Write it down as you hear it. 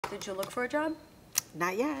Did you look for a job?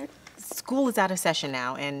 Not yet. School is out of session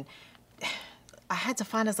now, and I had to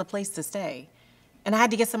find us a place to stay. And I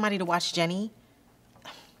had to get somebody to watch Jenny.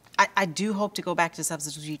 I do hope to go back to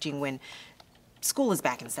substitute teaching when school is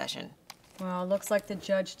back in session. Well, looks like the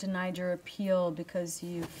judge denied your appeal because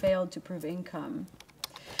you failed to prove income.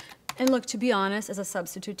 And look, to be honest, as a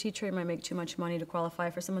substitute teacher, you might make too much money to qualify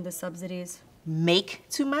for some of the subsidies. Make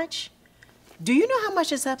too much? Do you know how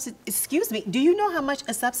much a do you know how much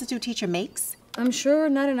a substitute teacher makes? I'm sure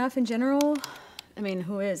not enough in general. I mean,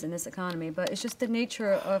 who is in this economy? But it's just the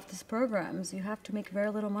nature of these programs. You have to make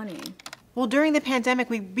very little money. Well, during the pandemic,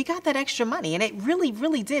 we got that extra money, and it really,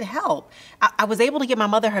 really did help. I was able to get my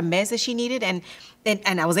mother her meds that she needed, and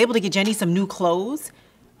I was able to get Jenny some new clothes.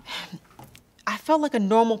 I felt like a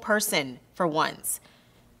normal person for once.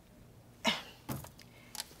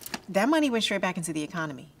 That money went straight back into the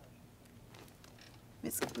economy.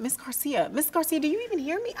 Miss Garcia, do you even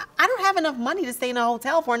hear me? I don't have enough money to stay in a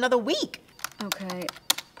hotel for another week. Okay.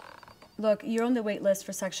 Look, you're on the wait list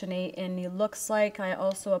for Section 8, and it looks like I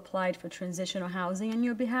also applied for transitional housing on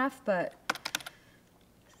your behalf, but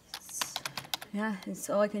yeah,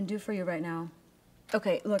 it's all I can do for you right now.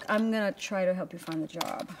 Okay, look, I'm gonna try to help you find the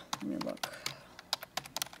job. Let me look.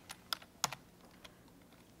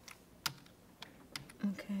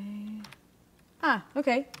 Okay.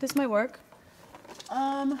 Okay, this might work.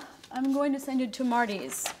 I'm going to send you to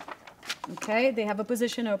Marty's. Okay, they have a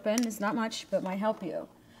position open. It's not much, but might help you.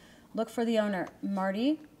 Look for the owner,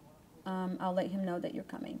 Marty. I'll let him know that you're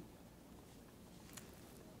coming.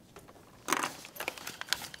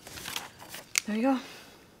 There you go.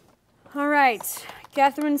 All right,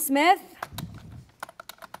 Catherine Smith.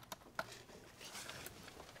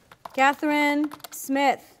 Catherine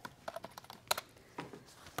Smith.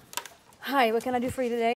 Hi, what can I do for you today?